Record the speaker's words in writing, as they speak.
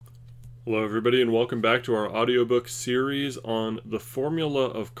Hello, everybody, and welcome back to our audiobook series on the Formula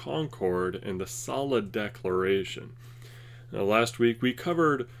of Concord and the Sola Declaration. Now, last week we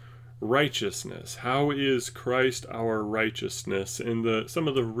covered righteousness. How is Christ our righteousness? And some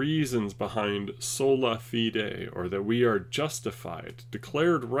of the reasons behind Sola Fide, or that we are justified,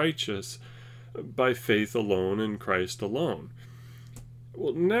 declared righteous by faith alone in Christ alone.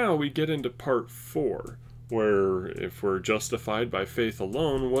 Well, now we get into part 4. Where if we're justified by faith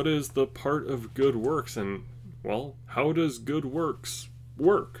alone, what is the part of good works? And, well, how does good works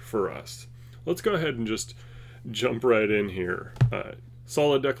work for us? Let's go ahead and just jump right in here.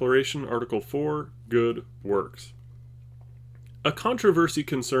 Sola Declaration, Article 4, Good Works. A controversy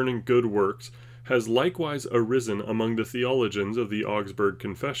concerning good works has likewise arisen among the theologians of the Augsburg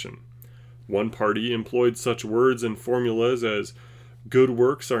Confession. One party employed such words and formulas as, good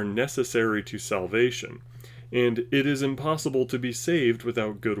works are necessary to salvation, and it is impossible to be saved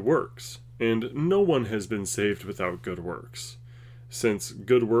without good works, and no one has been saved without good works, since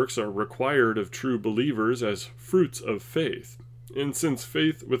good works are required of true believers as fruits of faith, and since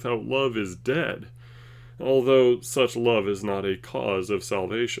faith without love is dead, although such love is not a cause of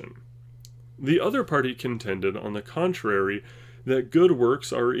salvation. The other party contended, on the contrary, that good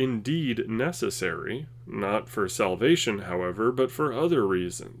works are indeed necessary, not for salvation, however, but for other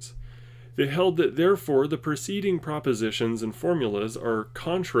reasons. They held that therefore the preceding propositions and formulas are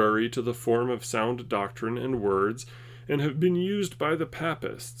contrary to the form of sound doctrine and words, and have been used by the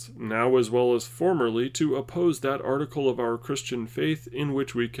Papists, now as well as formerly, to oppose that article of our Christian faith in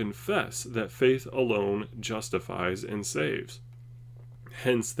which we confess that faith alone justifies and saves.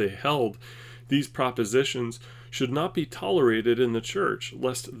 Hence they held these propositions should not be tolerated in the Church,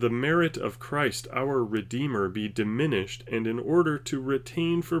 lest the merit of Christ our Redeemer be diminished, and in order to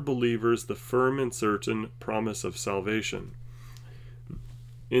retain for believers the firm and certain promise of salvation.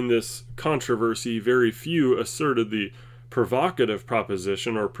 In this controversy, very few asserted the provocative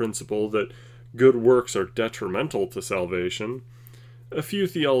proposition or principle that good works are detrimental to salvation. A few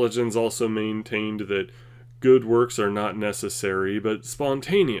theologians also maintained that good works are not necessary, but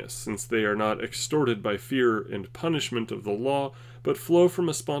spontaneous, since they are not extorted by fear and punishment of the law, but flow from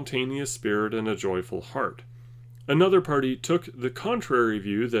a spontaneous spirit and a joyful heart. Another party took the contrary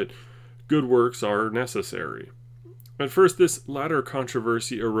view that good works are necessary. At first, this latter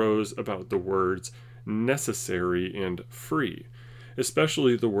controversy arose about the words necessary and free,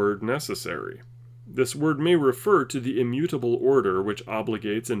 especially the word necessary. This word may refer to the immutable order which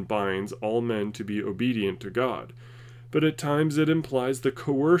obligates and binds all men to be obedient to God, but at times it implies the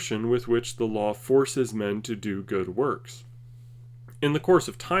coercion with which the law forces men to do good works. In the course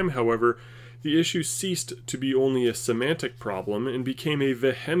of time, however, the issue ceased to be only a semantic problem and became a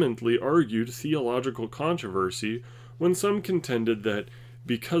vehemently argued theological controversy when some contended that,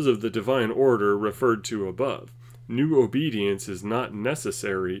 because of the divine order referred to above, new obedience is not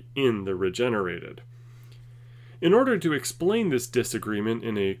necessary in the regenerated. In order to explain this disagreement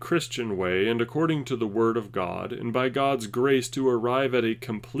in a Christian way and according to the Word of God, and by God's grace to arrive at a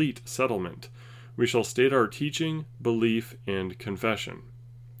complete settlement, we shall state our teaching, belief, and confession.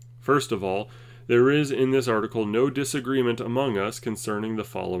 First of all, there is in this article no disagreement among us concerning the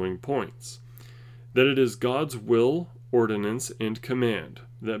following points: that it is God's will, ordinance, and command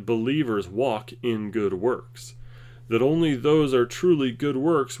that believers walk in good works, that only those are truly good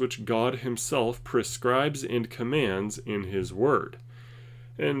works which God himself prescribes and commands in his word,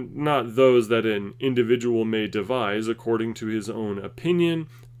 and not those that an individual may devise according to his own opinion,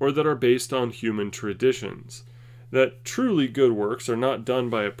 or that are based on human traditions, that truly good works are not done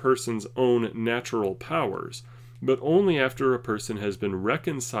by a person's own natural powers, but only after a person has been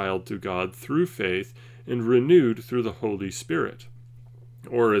reconciled to God through faith and renewed through the Holy Spirit,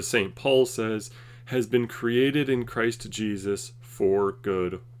 or as St. Paul says, has been created in Christ Jesus for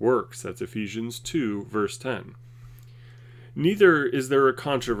good works. That's Ephesians 2, verse 10. Neither is there a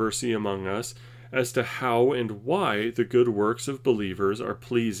controversy among us as to how and why the good works of believers are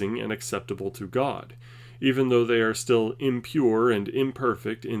pleasing and acceptable to God, even though they are still impure and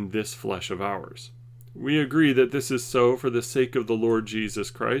imperfect in this flesh of ours. We agree that this is so for the sake of the Lord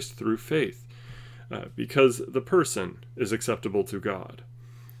Jesus Christ through faith, because the person is acceptable to God.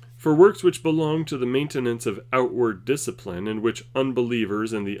 For works which belong to the maintenance of outward discipline, and which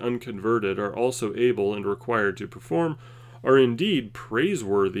unbelievers and the unconverted are also able and required to perform, are indeed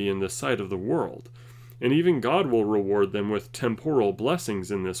praiseworthy in the sight of the world, and even God will reward them with temporal blessings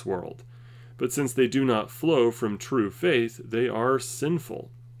in this world. But since they do not flow from true faith, they are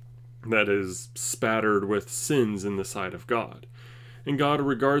sinful, that is, spattered with sins in the sight of God. And God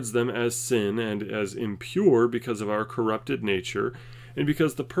regards them as sin and as impure because of our corrupted nature, and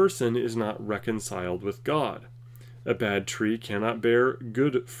because the person is not reconciled with God. A bad tree cannot bear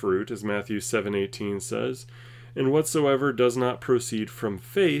good fruit, as Matthew 7:18 says, and whatsoever does not proceed from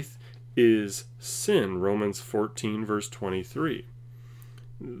faith is sin, Romans 14, verse 23.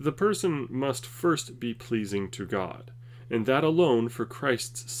 The person must first be pleasing to God, and that alone for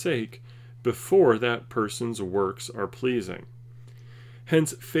Christ's sake, before that person's works are pleasing.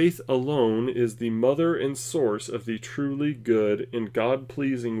 Hence, faith alone is the mother and source of the truly good and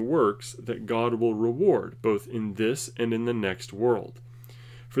God-pleasing works that God will reward, both in this and in the next world.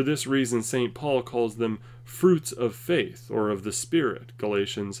 For this reason, St. Paul calls them fruits of faith, or of the Spirit,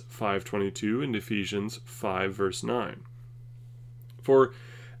 Galatians 5:22 and Ephesians 5, verse 9. For,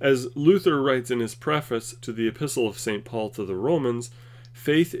 as Luther writes in his preface to the Epistle of St. Paul to the Romans,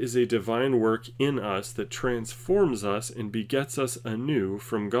 faith is a divine work in us that transforms us and begets us anew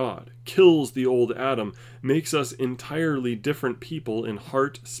from God, kills the old Adam, makes us entirely different people in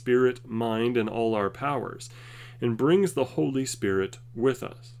heart, spirit, mind, and all our powers, and brings the Holy Spirit with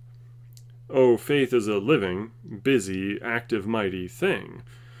us. Oh, faith is a living, busy, active, mighty thing,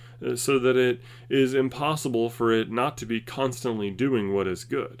 so that it is impossible for it not to be constantly doing what is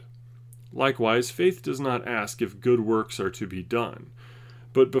good. Likewise, faith does not ask if good works are to be done.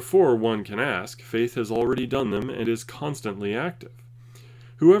 But before one can ask, faith has already done them and is constantly active.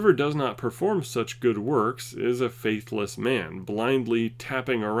 Whoever does not perform such good works is a faithless man, blindly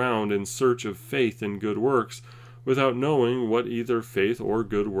tapping around in search of faith and good works, without knowing what either faith or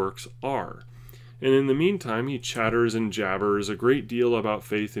good works are. And in the meantime he chatters and jabbers a great deal about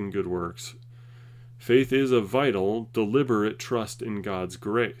faith and good works. Faith is a vital, deliberate trust in God's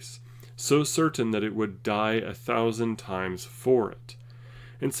grace, so certain that it would die 1,000 times for it.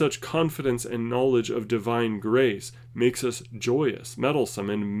 And such confidence and knowledge of divine grace makes us joyous, mettlesome,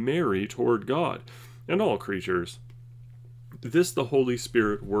 and merry toward God and all creatures. This the Holy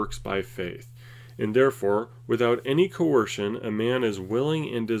Spirit works by faith, and therefore, without any coercion, a man is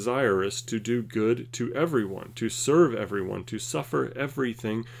willing and desirous to do good to everyone, to serve everyone, to suffer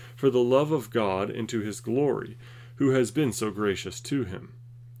everything for the love of God and to his glory, who has been so gracious to him.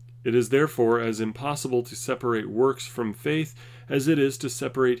 It is therefore as impossible to separate works from faith as it is to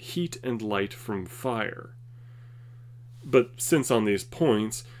separate heat and light from fire. But since on these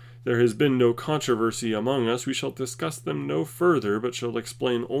points there has been no controversy among us, we shall discuss them no further, but shall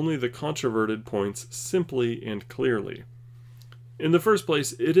explain only the controverted points simply and clearly. In the first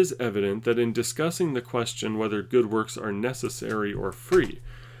place, it is evident that in discussing the question whether good works are necessary or free,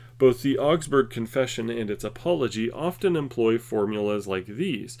 both the Augsburg Confession and its Apology often employ formulas like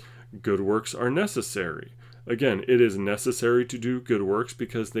these: good works are necessary. Again, it is necessary to do good works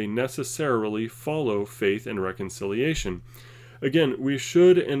because they necessarily follow faith and reconciliation. Again, we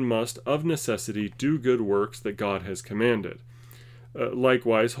should and must of necessity do good works that God has commanded.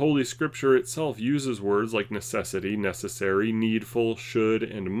 Likewise, Holy Scripture itself uses words like necessity, necessary, needful, should,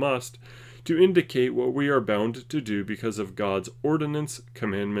 and must to indicate what we are bound to do because of God's ordinance,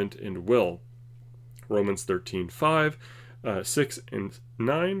 commandment, and will. Romans 13:5, 6 and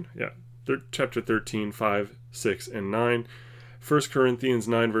 9, chapter 13, 5, 6, and 9, 1 Corinthians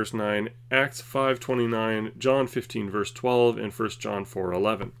 9, verse 9, Acts 5:29, John 15, verse 12, and 1 John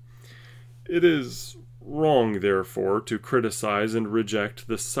 4:11. It is wrong, therefore, to criticize and reject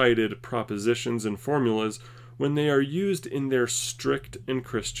the cited propositions and formulas when they are used in their strict and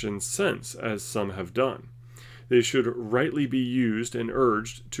Christian sense, as some have done. They should rightly be used and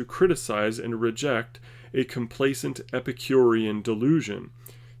urged to criticize and reject a complacent Epicurean delusion,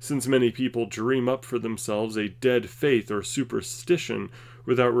 since many people dream up for themselves a dead faith or superstition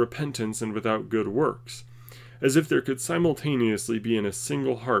without repentance and without good works, as if there could simultaneously be in a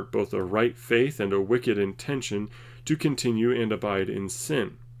single heart both a right faith and a wicked intention to continue and abide in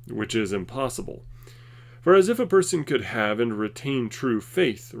sin, which is impossible. For as if a person could have and retain true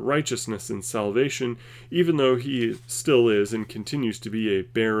faith, righteousness, and salvation, even though he still is and continues to be a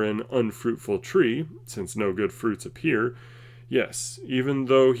barren, unfruitful tree, since no good fruits appear, yes, even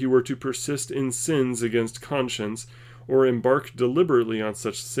though he were to persist in sins against conscience, or embark deliberately on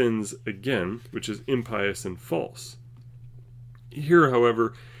such sins again, which is impious and false. Here,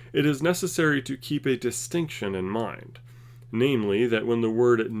 however, it is necessary to keep a distinction in mind, namely, that when the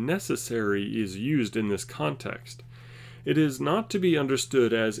word necessary is used in this context, it is not to be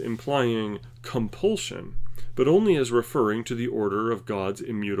understood as implying compulsion, but only as referring to the order of God's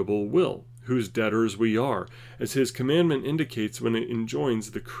immutable will, whose debtors we are, as his commandment indicates when it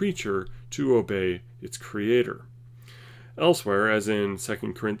enjoins the creature to obey its Creator. Elsewhere, as in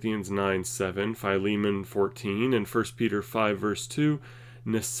 2 Corinthians 9:7, Philemon 14, and 1 Peter 5, verse 2,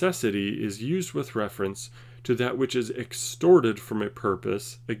 necessity is used with reference to that which is extorted from a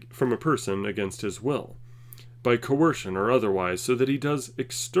person against his will, by coercion or otherwise, so that he does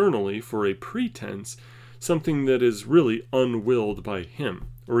externally for a pretense something that is really unwilled by him,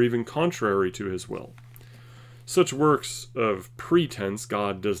 or even contrary to his will. Such works of pretense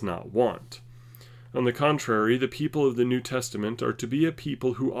God does not want. On the contrary, the people of the New Testament are to be a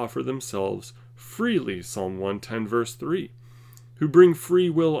people who offer themselves freely, Psalm 110 verse 3, who bring free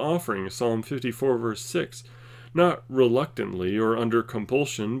will offerings, Psalm 54 verse 6, not reluctantly or under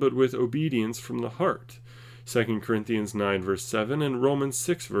compulsion, but with obedience from the heart, 2 Corinthians 9 verse 7 and Romans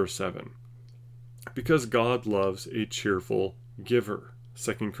 6 verse 7, because God loves a cheerful giver,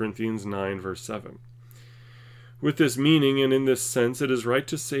 2 Corinthians 9 verse 7. With this meaning and in this sense, it is right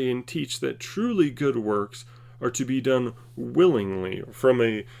to say and teach that truly good works are to be done willingly, from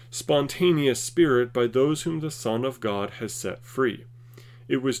a spontaneous spirit by those whom the Son of God has set free.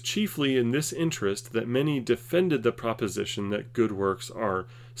 It was chiefly in this interest that many defended the proposition that good works are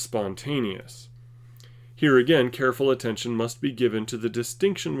spontaneous. Here again, careful attention must be given to the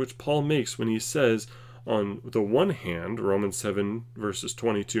distinction which Paul makes when he says, on the one hand, Romans 7 verses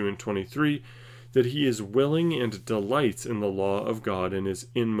 22 and 23, that he is willing and delights in the law of God in his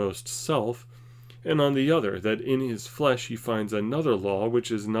inmost self, and on the other, that in his flesh he finds another law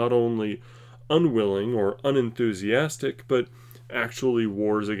which is not only unwilling or unenthusiastic, but actually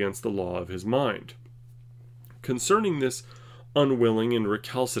wars against the law of his mind. Concerning this unwilling and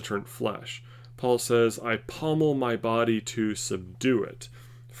recalcitrant flesh, Paul says, I pommel my body to subdue it,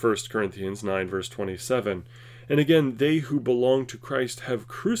 1 Corinthians 9 verse 27, and again, they who belong to Christ have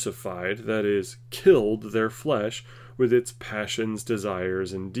crucified, that is, killed their flesh with its passions,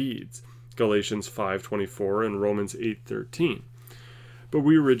 desires, and deeds. Galatians 5:24 and Romans 8:13. But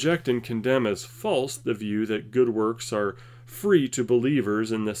we reject and condemn as false the view that good works are free to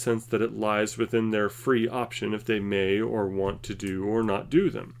believers in the sense that it lies within their free option if they may or want to do or not do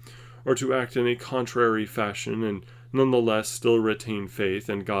them, or to act in a contrary fashion and nonetheless still retain faith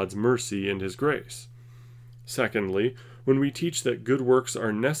and God's mercy and His grace. Secondly, when we teach that good works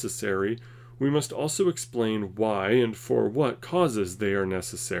are necessary, we must also explain why and for what causes they are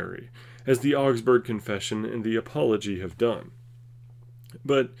necessary, as the Augsburg Confession and the Apology have done.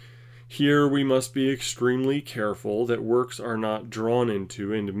 But here we must be extremely careful that works are not drawn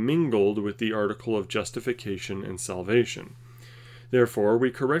into and mingled with the article of justification and salvation. Therefore,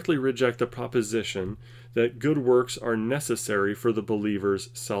 we correctly reject the proposition that good works are necessary for the believer's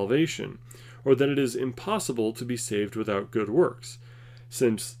salvation, or that it is impossible to be saved without good works,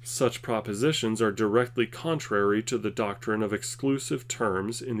 since such propositions are directly contrary to the doctrine of exclusive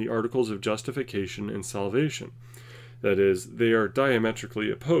terms in the articles of justification and salvation. That is, they are diametrically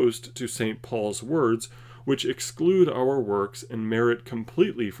opposed to St. Paul's words, which exclude our works and merit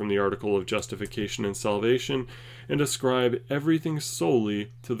completely from the article of justification and salvation, and ascribe everything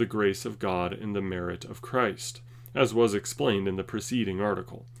solely to the grace of God and the merit of Christ, as was explained in the preceding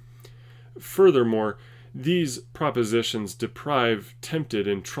article. Furthermore, these propositions deprive tempted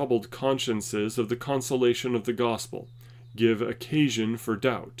and troubled consciences of the consolation of the gospel, give occasion for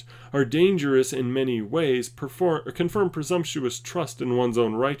doubt, are dangerous in many ways, confirm presumptuous trust in one's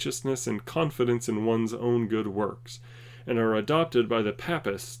own righteousness and confidence in one's own good works, and are adopted by the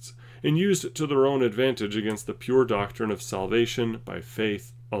papists and used to their own advantage against the pure doctrine of salvation by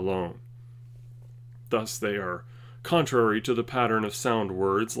faith alone. Thus they are contrary to the pattern of sound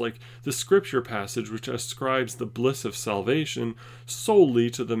words, like the scripture passage which ascribes the bliss of salvation solely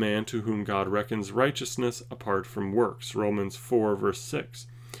to the man to whom God reckons righteousness apart from works, Romans 4 verse 6,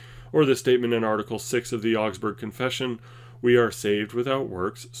 or the statement in Article 6 of the Augsburg Confession, we are saved without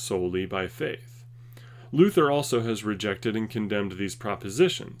works solely by faith. Luther also has rejected and condemned these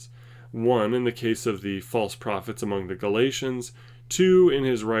propositions, 1 in the case of the false prophets among the Galatians, 2 in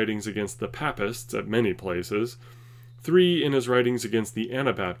his writings against the papists at many places, 3 in his writings against the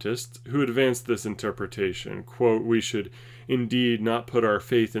Anabaptists, who advanced this interpretation, quote, we should indeed not put our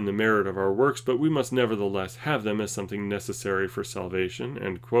faith in the merit of our works, but we must nevertheless have them as something necessary for salvation,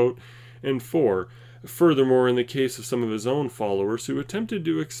 end quote, and 4, furthermore in the case of some of his own followers who attempted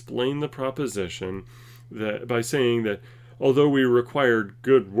to explain the proposition that by saying that although we required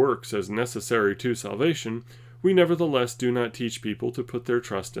good works as necessary to salvation, we nevertheless do not teach people to put their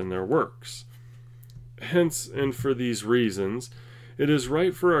trust in their works. Hence, and for these reasons, it is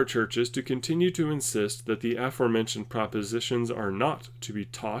right for our churches to continue to insist that the aforementioned propositions are not to be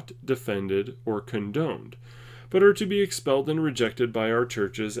taught, defended, or condoned, but are to be expelled and rejected by our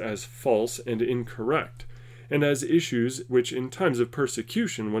churches as false and incorrect, and as issues which in times of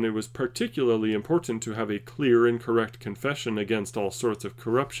persecution, when it was particularly important to have a clear and correct confession against all sorts of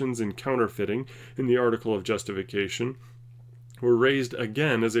corruptions and counterfeiting in the article of justification, were raised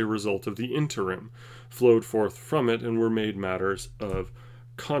again as a result of the interim, flowed forth from it, and were made matters of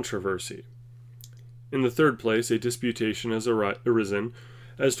controversy. In the third place, a disputation has arisen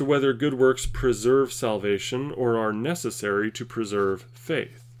as to whether good works preserve salvation or are necessary to preserve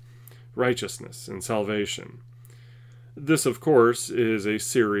faith, righteousness, and salvation. This, of course, is a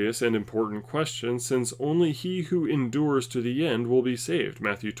serious and important question, since only he who endures to the end will be saved.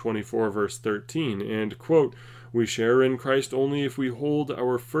 Matthew 24, verse 13, and, quote, "We share in Christ only if we hold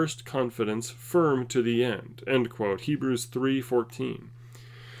our first confidence firm to the end," end quote. Hebrews 3:14.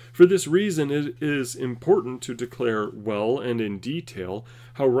 For this reason, it is important to declare well and in detail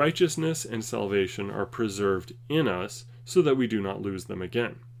how righteousness and salvation are preserved in us, so that we do not lose them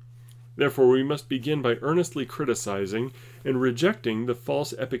again. Therefore, we must begin by earnestly criticizing and rejecting the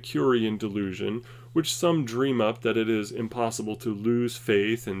false Epicurean delusion which some dream up, that it is impossible to lose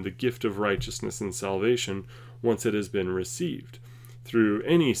faith in the gift of righteousness and salvation once it has been received, through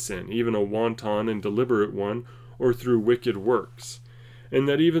any sin, even a wanton and deliberate one, or through wicked works. And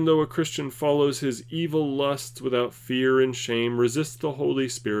that even though a Christian follows his evil lusts without fear and shame, resists the Holy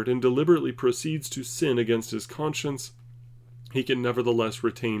Spirit, and deliberately proceeds to sin against his conscience, he can nevertheless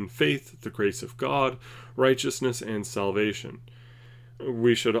retain faith, the grace of God, righteousness, and salvation.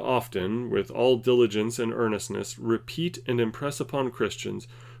 We should often, with all diligence and earnestness, repeat and impress upon Christians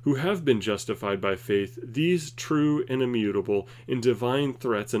who have been justified by faith these true and immutable and divine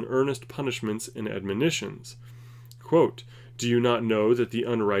threats and earnest punishments and admonitions. Quote, "Do you not know that the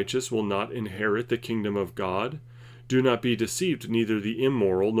unrighteous will not inherit the kingdom of God? Do not be deceived, neither the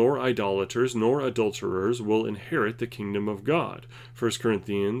immoral, nor idolaters, nor adulterers will inherit the kingdom of God." 1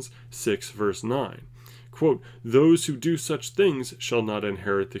 Corinthians 6, verse 9. Quote, "Those who do such things shall not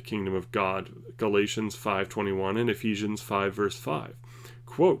inherit the kingdom of God." Galatians 5:21 and Ephesians 5, verse 5.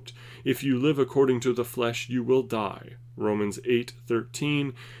 Quote, "If you live according to the flesh, you will die." Romans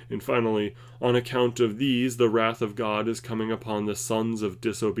 8:13. And finally, "On account of these, the wrath of God is coming upon the sons of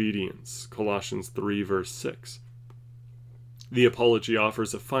disobedience." Colossians 3, verse 6. The Apology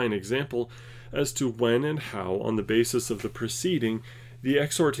offers a fine example as to when and how, on the basis of the preceding, the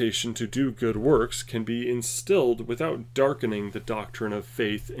exhortation to do good works can be instilled without darkening the doctrine of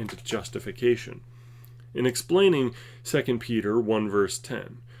faith and justification. In explaining 2 Peter 1 verse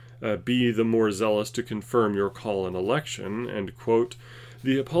 10, "Be the more zealous to confirm your call and election," end quote,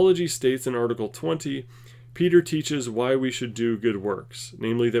 the Apology states in Article 20, Peter teaches why we should do good works,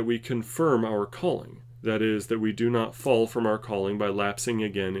 namely that we confirm our calling, that is, that we do not fall from our calling by lapsing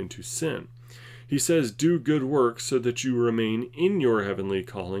again into sin. He says, "Do good works so that you remain in your heavenly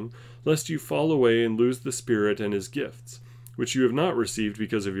calling, lest you fall away and lose the Spirit and His gifts, which you have not received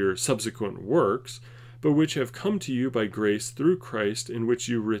because of your subsequent works, but which have come to you by grace through Christ, and which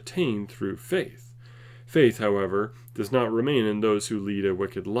you retain through faith. Faith, however, does not remain in those who lead a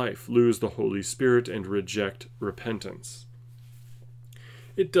wicked life, lose the Holy Spirit, and reject repentance."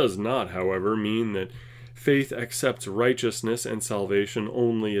 It does not, however, mean that faith accepts righteousness and salvation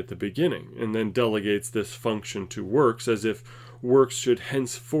only at the beginning, and then delegates this function to works, as if works should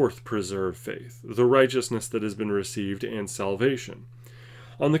henceforth preserve faith, the righteousness that has been received, and salvation.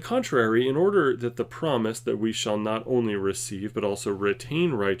 On the contrary, in order that the promise that we shall not only receive, but also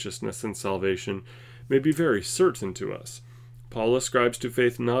retain righteousness and salvation may be very certain to us, Paul ascribes to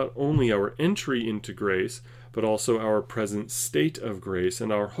faith not only our entry into grace, but also our present state of grace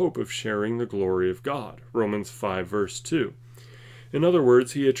and our hope of sharing the glory of God. Romans 5, verse 2. In other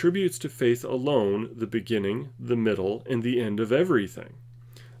words, he attributes to faith alone the beginning, the middle, and the end of everything.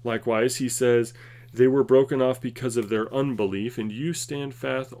 Likewise, he says, "They were broken off because of their unbelief, and you stand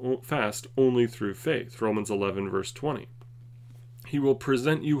fast only through faith." Romans 11, verse 20. He will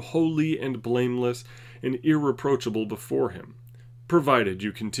present you holy and blameless and irreproachable before him, provided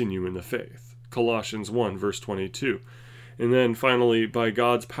you continue in the faith. Colossians 1, verse 22. And then finally, "By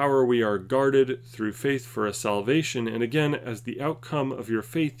God's power we are guarded through faith for a salvation, and again, as the outcome of your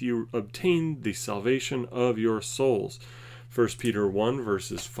faith you obtain the salvation of your souls." 1 Peter 1,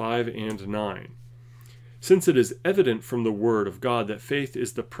 verses 5 and 9. Since it is evident from the Word of God that faith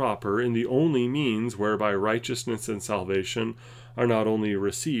is the proper and the only means whereby righteousness and salvation are not only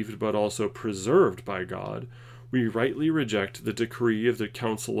received but also preserved by God, we rightly reject the decree of the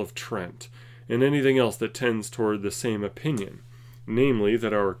Council of Trent, and anything else that tends toward the same opinion, namely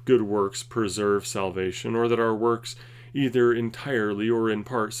that our good works preserve salvation, or that our works either entirely or in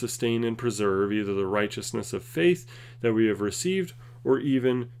part sustain and preserve either the righteousness of faith that we have received, or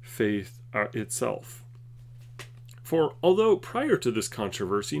even faith itself. For although prior to this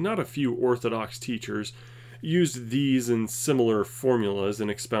controversy, not a few Orthodox teachers used these and similar formulas in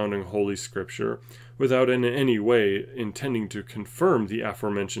expounding Holy Scripture, without in any way intending to confirm the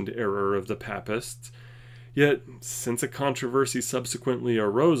aforementioned error of the papists, yet, since a controversy subsequently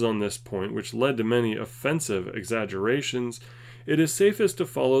arose on this point which led to many offensive exaggerations, it is safest to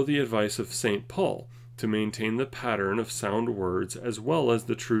follow the advice of St. Paul, to maintain the pattern of sound words as well as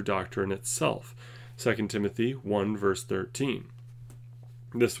the true doctrine itself. 2 Timothy 1 verse 13.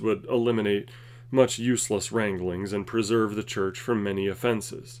 This would eliminate much useless wranglings and preserve the Church from many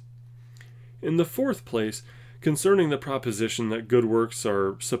offenses. In the fourth place, concerning the proposition that good works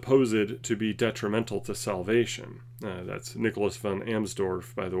are supposed to be detrimental to salvation, that's Nicholas von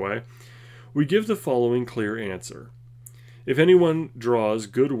Amsdorf, by the way, we give the following clear answer. If anyone draws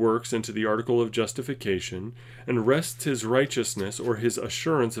good works into the article of justification, and rests his righteousness or his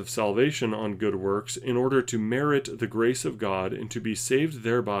assurance of salvation on good works in order to merit the grace of God and to be saved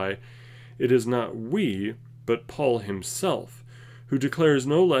thereby, it is not we, but Paul himself, who declares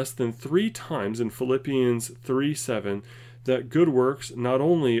no less than 3 times in Philippians 3:7 that good works not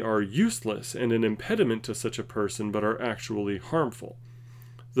only are useless and an impediment to such a person, but are actually harmful.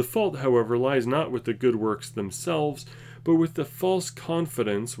 The fault, however, lies not with the good works themselves, but with the false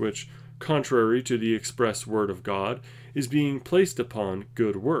confidence which, contrary to the express word of God, is being placed upon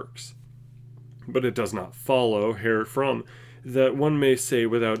good works. But it does not follow herefrom that one may say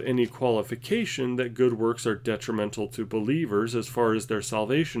without any qualification that good works are detrimental to believers as far as their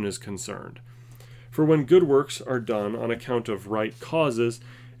salvation is concerned. For when good works are done on account of right causes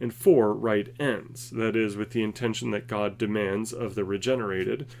and for right ends, that is, with the intention that God demands of the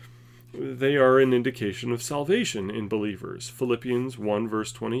regenerated, they are an indication of salvation in believers. Philippians 1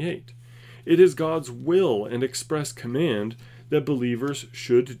 verse 28. It is God's will and express command that believers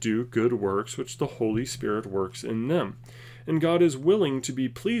should do good works which the Holy Spirit works in them. And God is willing to be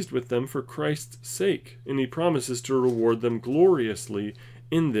pleased with them for Christ's sake, and he promises to reward them gloriously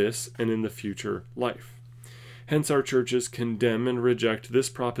in this and in the future life. Hence our churches condemn and reject this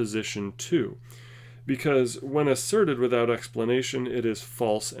proposition too, because when asserted without explanation it is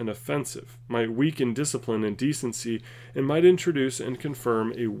false and offensive, might weaken discipline and decency, and might introduce and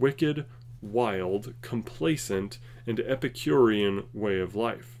confirm a wicked, wild, complacent, and Epicurean way of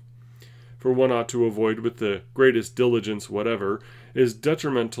life. For one ought to avoid with the greatest diligence whatever is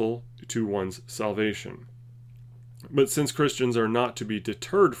detrimental to one's salvation. But since Christians are not to be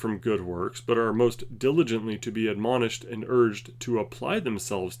deterred from good works, but are most diligently to be admonished and urged to apply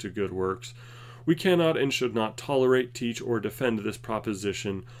themselves to good works, we cannot and should not tolerate, teach, or defend this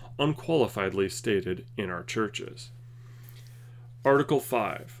proposition unqualifiedly stated in our churches. Article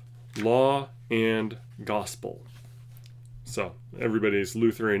 5. Law and Gospel. So, everybody's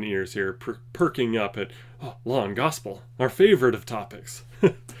Lutheran ears here perking up at law and gospel, our favorite of topics.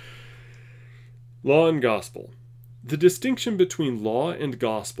 Law and gospel. The distinction between law and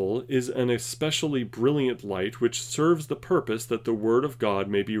gospel is an especially brilliant light which serves the purpose that the word of God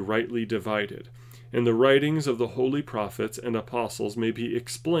may be rightly divided, and the writings of the holy prophets and apostles may be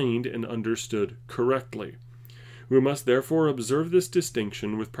explained and understood correctly. We must therefore observe this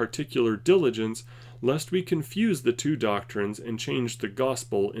distinction with particular diligence, lest we confuse the two doctrines and change the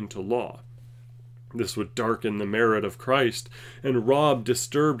gospel into law. This would darken the merit of Christ and rob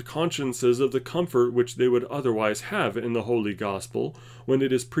disturbed consciences of the comfort which they would otherwise have in the holy gospel when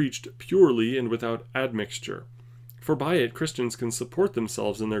it is preached purely and without admixture. For by it Christians can support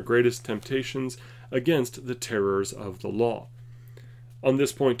themselves in their greatest temptations against the terrors of the law. On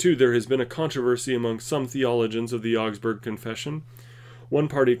this point, too, there has been a controversy among some theologians of the Augsburg Confession. One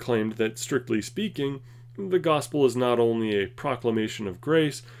party claimed that, strictly speaking, the gospel is not only a proclamation of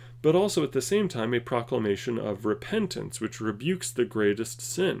grace, but also at the same time a proclamation of repentance, which rebukes the greatest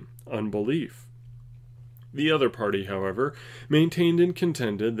sin, unbelief. The other party, however, maintained and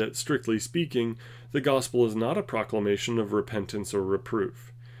contended that, strictly speaking, the gospel is not a proclamation of repentance or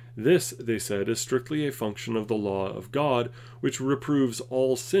reproof. This, they said, is strictly a function of the law of God, which reproves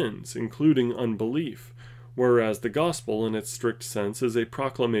all sins, including unbelief, whereas the gospel, in its strict sense, is a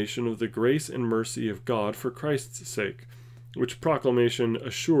proclamation of the grace and mercy of God for Christ's sake, which proclamation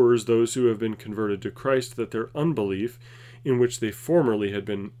assures those who have been converted to Christ that their unbelief, in which they formerly had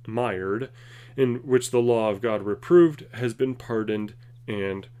been mired, in which the law of God reproved, has been pardoned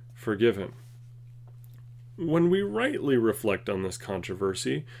and forgiven. When we rightly reflect on this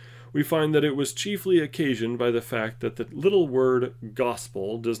controversy, we find that it was chiefly occasioned by the fact that the little word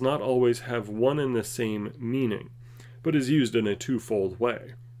gospel does not always have one and the same meaning, but is used in a twofold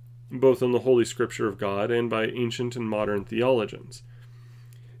way, both in the Holy Scripture of God and by ancient and modern theologians.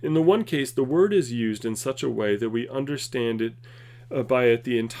 In the one case, the word is used in such a way that we understand it by it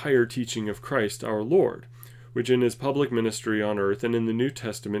the entire teaching of Christ our Lord, which in his public ministry on earth and in the New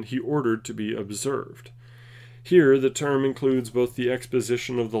Testament he ordered to be observed. Here the term includes both the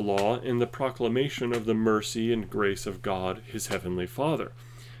exposition of the law and the proclamation of the mercy and grace of God, his heavenly Father.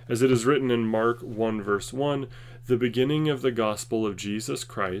 As it is written in Mark 1 verse 1, the beginning of the gospel of Jesus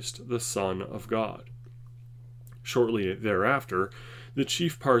Christ, the Son of God. Shortly thereafter, the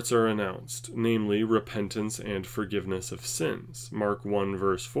chief parts are announced, namely repentance and forgiveness of sins. Mark 1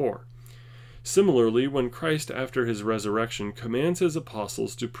 verse 4. Similarly, when Christ after his resurrection commands his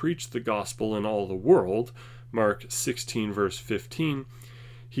apostles to preach the gospel in all the world, Mark 16 verse 15,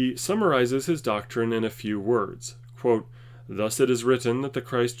 he summarizes his doctrine in a few words. Quote, "Thus it is written that the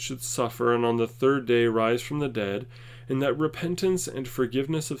Christ should suffer and on the third day rise from the dead, and that repentance and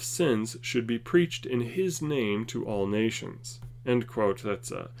forgiveness of sins should be preached in his name to all nations." End quote.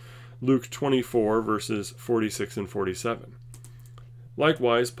 That's Luke 24 verses 46 and 47.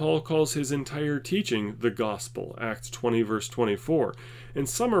 Likewise, Paul calls his entire teaching the gospel, Acts 20 verse 24, and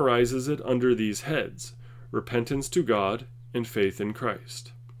summarizes it under these heads: repentance to God and faith in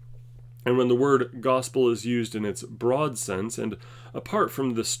Christ. And when the word gospel is used in its broad sense and apart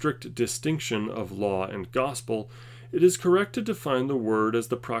from the strict distinction of law and gospel, it is correct to define the word as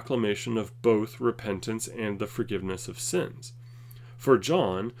the proclamation of both repentance and the forgiveness of sins. For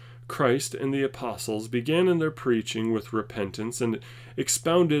John, Christ and the apostles began in their preaching with repentance and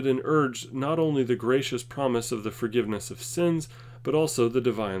expounded and urged not only the gracious promise of the forgiveness of sins, but also the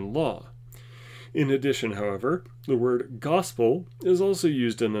divine law. In addition, however, the word gospel is also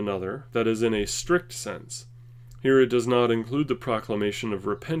used in another, that is, in a strict sense. Here it does not include the proclamation of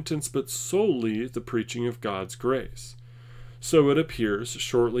repentance, but solely the preaching of God's grace. So it appears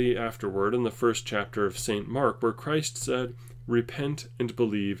shortly afterward in the first chapter of St. Mark, where Christ said, "Repent and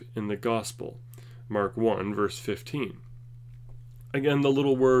believe in the gospel." Mark 1, verse 15. Again, the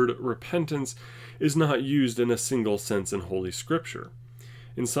little word repentance is not used in a single sense in Holy Scripture.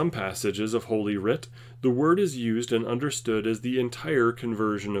 In some passages of Holy Writ, the word is used and understood as the entire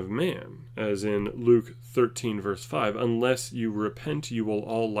conversion of man, as in Luke 13, verse 5, "Unless you repent, you will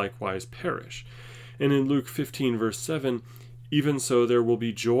all likewise perish." And in Luke 15, verse 7, "Even so there will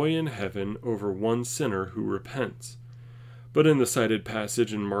be joy in heaven over one sinner who repents." But in the cited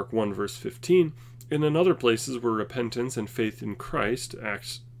passage in Mark 1, verse 15, and in other places where repentance and faith in Christ,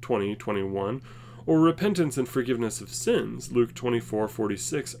 Acts 20:21, or repentance and forgiveness of sins, Luke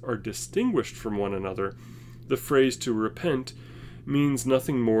 24:46, are distinguished from one another, the phrase to repent means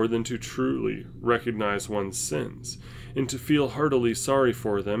nothing more than to truly recognize one's sins, and to feel heartily sorry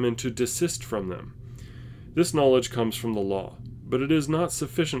for them, and to desist from them. This knowledge comes from the law, but it is not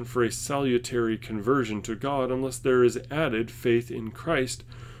sufficient for a salutary conversion to God unless there is added faith in Christ,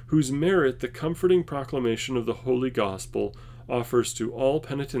 whose merit the comforting proclamation of the Holy Gospel offers to all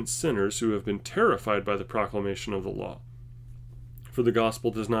penitent sinners who have been terrified by the proclamation of the law. For the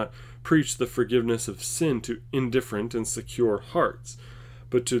gospel does not preach the forgiveness of sin to indifferent and secure hearts,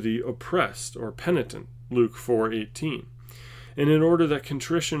 but to the oppressed or penitent, Luke 4:18. And in order that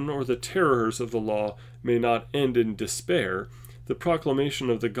contrition or the terrors of the law may not end in despair, the proclamation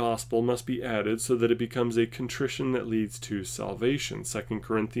of the gospel must be added so that it becomes a contrition that leads to salvation, 2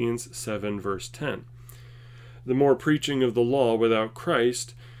 Corinthians 7, verse 10. The mere preaching of the law without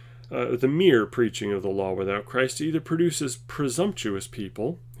Christ either produces presumptuous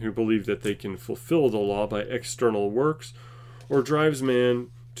people who believe that they can fulfill the law by external works, or drives man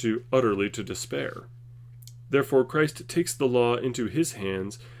utterly to despair. Therefore Christ takes the law into his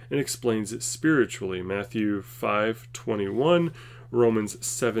hands and explains it spiritually, Matthew 5:21, Romans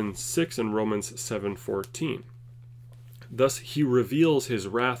 7:6, and Romans 7:14. Thus he reveals his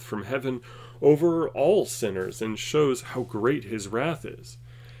wrath from heaven over all sinners and shows how great his wrath is.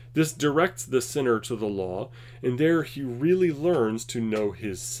 This directs the sinner to the law, and there he really learns to know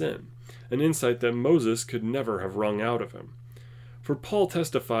his sin, an insight that Moses could never have wrung out of him. For Paul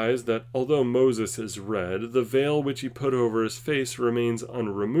testifies that although Moses is red, the veil which he put over his face remains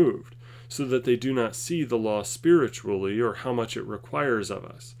unremoved, so that they do not see the law spiritually, or how much it requires of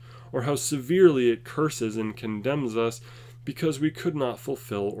us, or how severely it curses and condemns us because we could not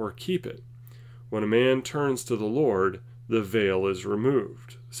fulfill or keep it. When a man turns to the Lord, the veil is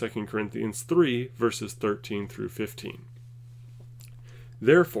removed. 2 Corinthians 3, verses 13 through 15.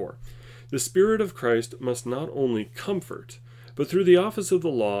 Therefore, the Spirit of Christ must not only comfort, but through the office of the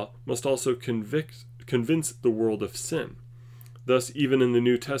law must also convince the world of sin. Thus, even in the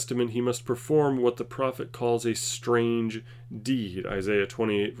New Testament, he must perform what the prophet calls a strange deed, Isaiah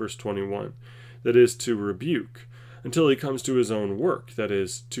 28, verse 21, that is, to rebuke, until he comes to his own work, that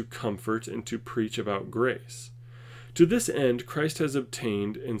is, to comfort and to preach about grace. To this end Christ has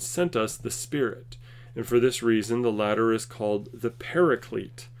obtained and sent us the Spirit, and for this reason the latter is called the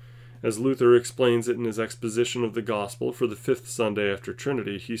Paraclete. As Luther explains it in his exposition of the Gospel for the fifth Sunday after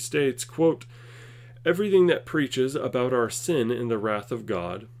Trinity, he states, quote, "Everything that preaches about our sin and the wrath of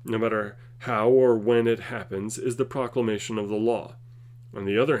God, no matter how or when it happens, is the proclamation of the law. On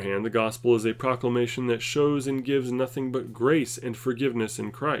the other hand, the Gospel is a proclamation that shows and gives nothing but grace and forgiveness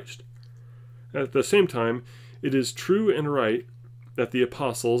in Christ. At the same time, it is true and right that the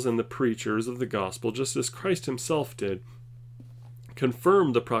apostles and the preachers of the Gospel, just as Christ himself did,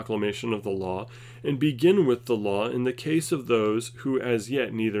 confirm the proclamation of the law and begin with the law in the case of those who as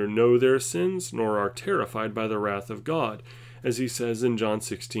yet neither know their sins nor are terrified by the wrath of God, as he says in John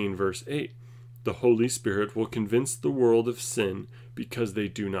 16, verse 8, "The Holy Spirit will convince the world of sin because they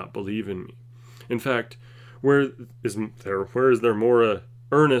do not believe in me." In fact, where is there more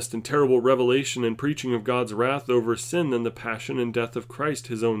earnest and terrible revelation and preaching of God's wrath over sin than the passion and death of Christ,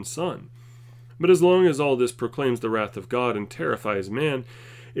 his own Son? But as long as all this proclaims the wrath of God and terrifies man,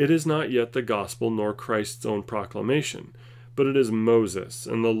 it is not yet the gospel nor Christ's own proclamation, but it is Moses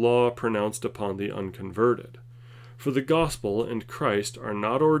and the law pronounced upon the unconverted. For the gospel and Christ are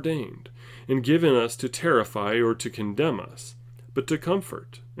not ordained and given us to terrify or to condemn us, but to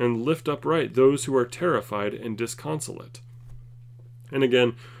comfort and lift upright those who are terrified and disconsolate. And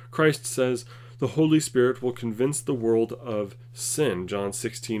again, Christ says, "The Holy Spirit will convince the world of sin," John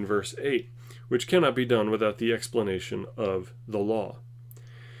 16, verse 8, which cannot be done without the explanation of the law.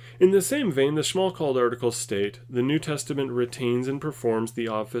 In the same vein, the Schmalkald articles state, "The New Testament retains and performs the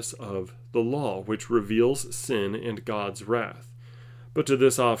office of the law, which reveals sin and God's wrath. But to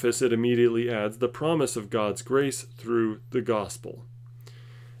this office it immediately adds the promise of God's grace through the gospel."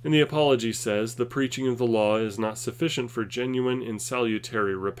 And the Apology says, "The preaching of the law is not sufficient for genuine and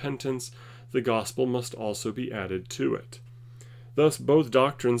salutary repentance. The gospel must also be added to it." Thus both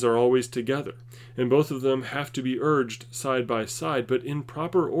doctrines are always together, and both of them have to be urged side by side, but in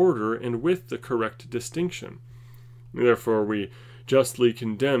proper order and with the correct distinction. Therefore we justly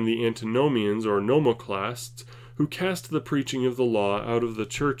condemn the antinomians or nomoclasts who cast the preaching of the law out of the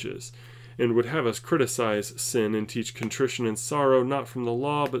churches, and would have us criticize sin and teach contrition and sorrow not from the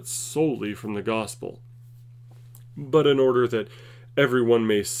law, but solely from the gospel. But in order that everyone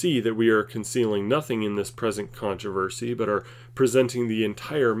may see that we are concealing nothing in this present controversy, but are presenting the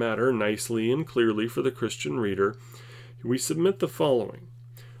entire matter nicely and clearly for the Christian reader, we submit the following.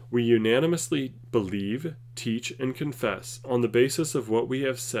 We unanimously believe, teach, and confess, on the basis of what we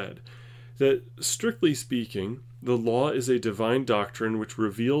have said, that, strictly speaking, the law is a divine doctrine which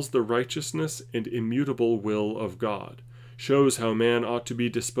reveals the righteousness and immutable will of God, shows how man ought to be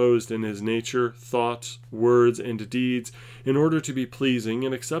disposed in his nature, thoughts, words, and deeds in order to be pleasing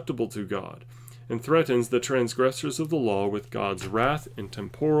and acceptable to God, and threatens the transgressors of the law with God's wrath and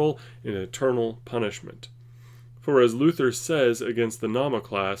temporal and eternal punishment. For as Luther says against the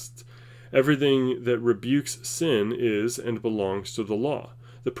nomoclasts, everything that rebukes sin is and belongs to the law,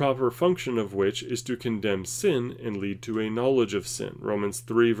 the proper function of which is to condemn sin and lead to a knowledge of sin, Romans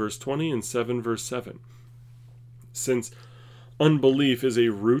 3 verse 20 and 7 verse 7. Since unbelief is a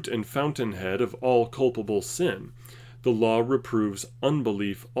root and fountainhead of all culpable sin, the law reproves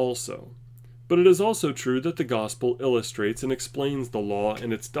unbelief also. But it is also true that the gospel illustrates and explains the law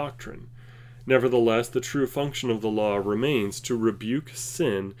and its doctrine. Nevertheless, the true function of the law remains to rebuke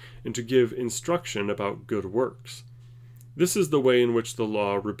sin and to give instruction about good works. This is the way in which the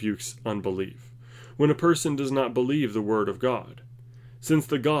law rebukes unbelief, when a person does not believe the word of God. Since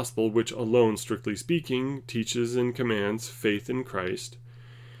the gospel, which alone, strictly speaking, teaches and commands faith in Christ,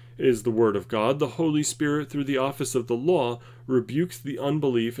 is the word of God, the Holy Spirit, through the office of the law, rebukes the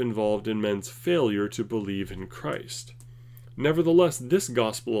unbelief involved in men's failure to believe in Christ. Nevertheless, this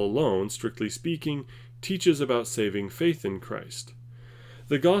gospel alone, strictly speaking, teaches about saving faith in Christ.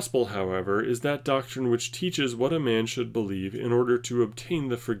 The gospel, however, is that doctrine which teaches what a man should believe in order to obtain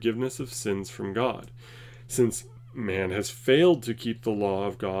the forgiveness of sins from God. Since man has failed to keep the law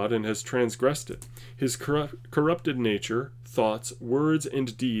of God and has transgressed it, his corrupted nature, thoughts, words,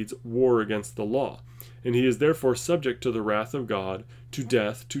 and deeds war against the law, and he is therefore subject to the wrath of God, to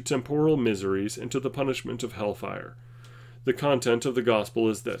death, to temporal miseries, and to the punishment of hellfire. The content of the gospel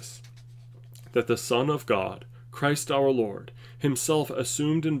is this, that the Son of God, Christ our Lord, himself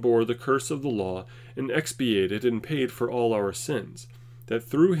assumed and bore the curse of the law and expiated and paid for all our sins, that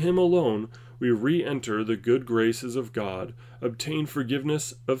through him alone we re-enter the good graces of God, obtain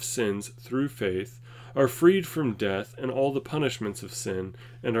forgiveness of sins through faith, are freed from death and all the punishments of sin,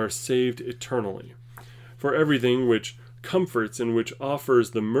 and are saved eternally. For everything which comforts and which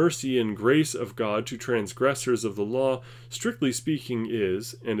offers the mercy and grace of God to transgressors of the law, strictly speaking,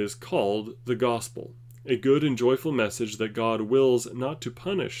 is, and is called, the gospel, a good and joyful message that God wills not to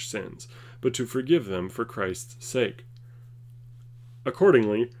punish sins, but to forgive them for Christ's sake.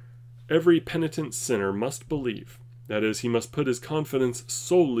 Accordingly, every penitent sinner must believe, that is, he must put his confidence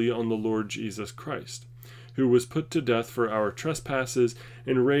solely on the Lord Jesus Christ, who was put to death for our trespasses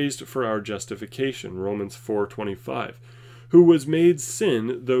and raised for our justification, Romans 4:25, who was made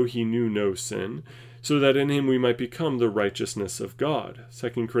sin, though he knew no sin, so that in him we might become the righteousness of God,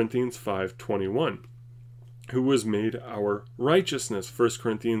 2 Corinthians 5:21, who was made our righteousness, 1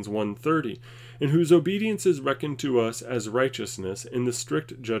 Corinthians 1:30, and whose obedience is reckoned to us as righteousness in the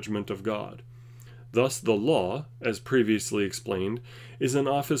strict judgment of God. Thus the law, as previously explained, is an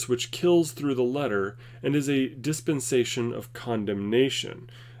office which kills through the letter and is a dispensation of condemnation,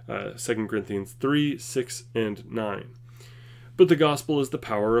 2 Corinthians 3, 6, and 9. But the gospel is the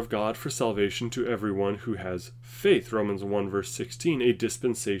power of God for salvation to everyone who has faith, Romans 1, verse 16, a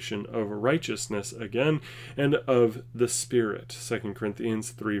dispensation of righteousness again, and of the Spirit, 2 Corinthians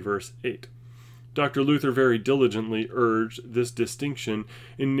 3, verse 8. Dr. Luther very diligently urged this distinction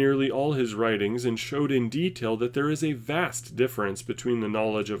in nearly all his writings and showed in detail that there is a vast difference between the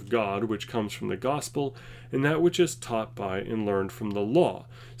knowledge of God which comes from the gospel and that which is taught by and learned from the law,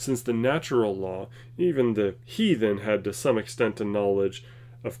 since the natural law, even the heathen had to some extent a knowledge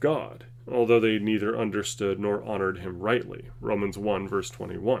of God, although they neither understood nor honored him rightly, Romans 1, verse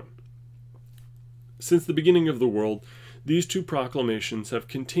 21. Since the beginning of the world, these two proclamations have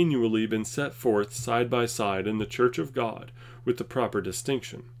continually been set forth side by side in the Church of God with the proper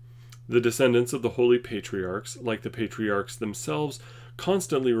distinction. The descendants of the holy patriarchs, like the patriarchs themselves,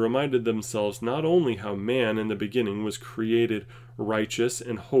 constantly reminded themselves not only how man in the beginning was created righteous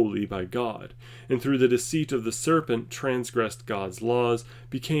and holy by God, and through the deceit of the serpent transgressed God's laws,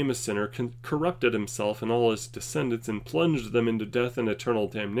 became a sinner, corrupted himself and all his descendants, and plunged them into death and eternal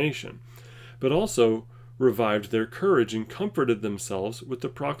damnation, but also revived their courage and comforted themselves with the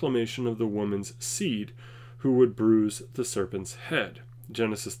proclamation of the woman's seed, who would bruise the serpent's head.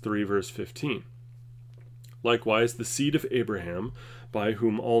 Genesis 3, verse 15. Likewise, the seed of Abraham, by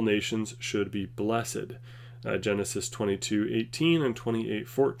whom all nations should be blessed. Genesis 22:18 and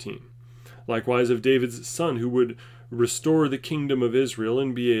 28:14. Likewise of David's son, who would restore the kingdom of Israel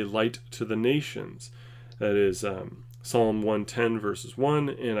and be a light to the nations. That is Psalm 110, verses 1,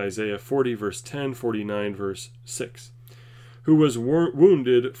 and Isaiah 40, verse 10, 49, verse 6. Who was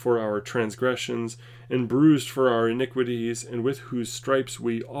wounded for our transgressions and bruised for our iniquities, and with whose stripes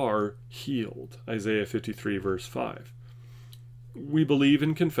we are healed. Isaiah 53, verse 5. We believe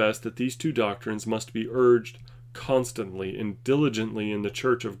and confess that these two doctrines must be urged constantly and diligently in the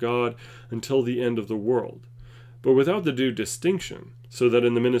Church of God until the end of the world, but without the due distinction, so that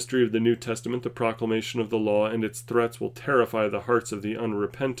in the ministry of the New Testament the proclamation of the law and its threats will terrify the hearts of the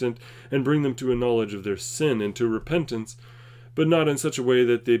unrepentant and bring them to a knowledge of their sin and to repentance, but not in such a way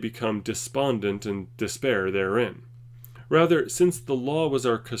that they become despondent and despair therein. Rather, since the law was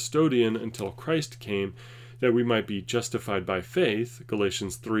our custodian until Christ came, that we might be justified by faith,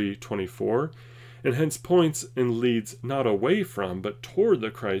 Galatians 3:24, and hence points and leads not away from, but toward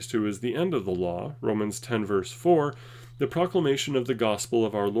the Christ who is the end of the law, Romans 10, verse 4, the proclamation of the gospel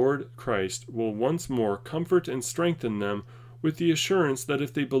of our Lord Christ will once more comfort and strengthen them with the assurance that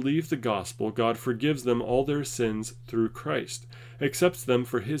if they believe the gospel, God forgives them all their sins through Christ, accepts them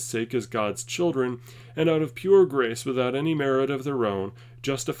for his sake as God's children, and out of pure grace, without any merit of their own,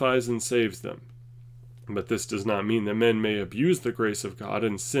 justifies and saves them. But this does not mean that men may abuse the grace of God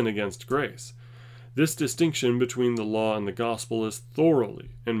and sin against grace. This distinction between the law and the gospel is thoroughly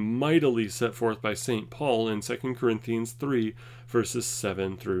and mightily set forth by St. Paul in 2 Corinthians 3, verses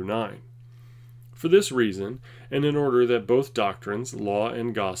 7 through 9. For this reason, and in order that both doctrines, law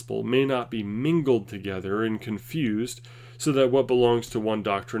and gospel, may not be mingled together and confused, so that what belongs to one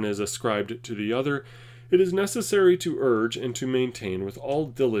doctrine is ascribed to the other, it is necessary to urge and to maintain with all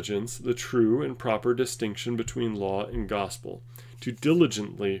diligence the true and proper distinction between law and gospel, to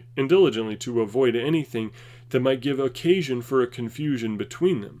diligently to avoid anything that might give occasion for a confusion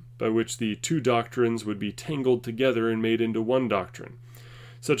between them, by which the two doctrines would be tangled together and made into one doctrine.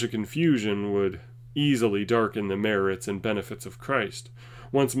 Such a confusion would easily darken the merits and benefits of Christ,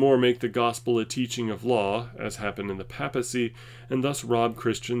 once more make the gospel a teaching of law, as happened in the papacy, and thus rob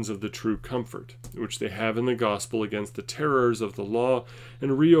Christians of the true comfort, which they have in the gospel against the terrors of the law,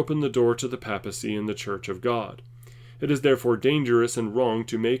 and reopen the door to the papacy and the Church of God. It is therefore dangerous and wrong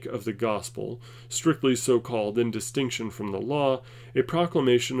to make of the gospel, strictly so called in distinction from the law, a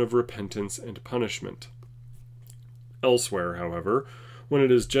proclamation of repentance and punishment. Elsewhere, however, when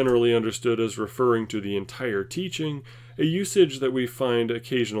it is generally understood as referring to the entire teaching, a usage that we find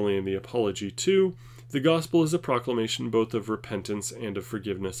occasionally in the Apology too, the gospel is a proclamation both of repentance and of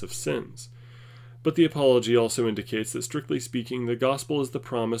forgiveness of sins. But the Apology also indicates that, strictly speaking, the gospel is the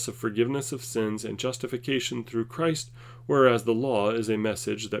promise of forgiveness of sins and justification through Christ, whereas the law is a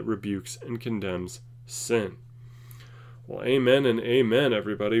message that rebukes and condemns sin. Well, amen and amen,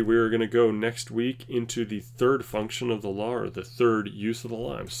 everybody. We are going to go next week into the third function of the law, or the third use of the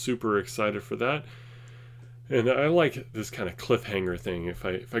law. I'm super excited for that. And I like this kind of cliffhanger thing.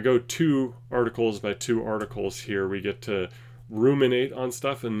 If I go 2 articles by 2 articles here, we get to ruminate on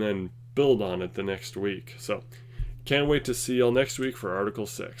stuff and then build on it the next week. So, can't wait to see y'all next week for Article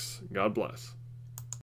 6. God bless.